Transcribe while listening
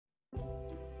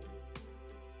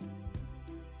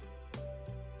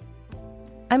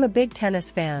I'm a big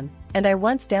tennis fan, and I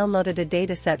once downloaded a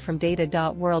dataset from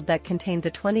data.world that contained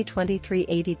the 2023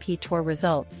 ATP Tour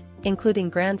results, including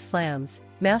Grand Slams,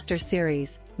 Masters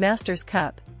Series, Masters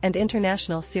Cup, and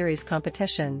International Series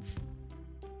competitions.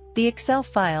 The Excel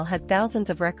file had thousands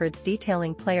of records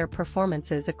detailing player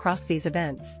performances across these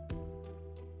events.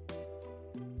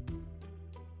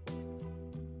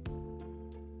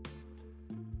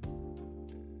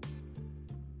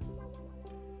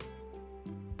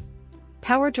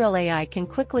 Powerdrill AI can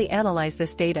quickly analyze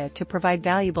this data to provide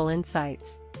valuable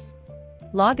insights.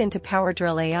 Log into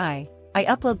Powerdrill AI, I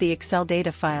upload the Excel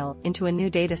data file into a new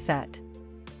dataset.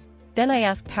 Then I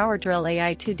ask Powerdrill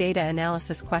AI 2 data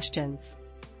analysis questions.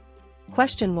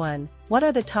 Question 1. What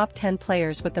are the top 10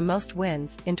 players with the most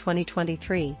wins in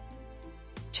 2023?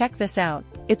 Check this out,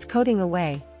 it's coding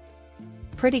away.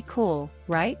 Pretty cool,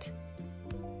 right?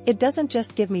 It doesn't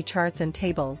just give me charts and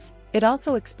tables, it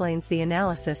also explains the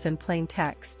analysis in plain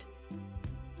text.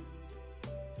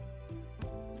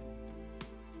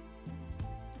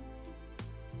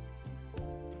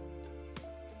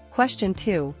 Question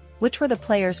 2. Which were the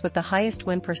players with the highest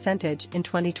win percentage in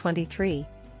 2023?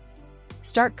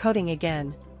 Start coding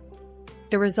again.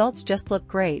 The results just look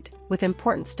great, with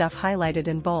important stuff highlighted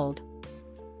in bold.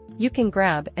 You can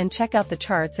grab and check out the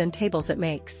charts and tables it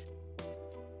makes.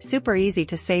 Super easy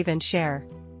to save and share.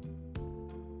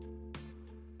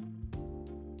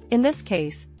 In this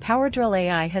case, Powerdrill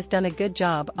AI has done a good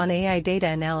job on AI data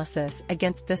analysis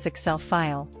against this Excel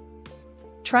file.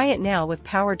 Try it now with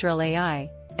Powerdrill AI,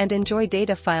 and enjoy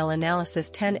data file analysis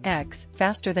 10x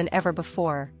faster than ever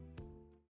before.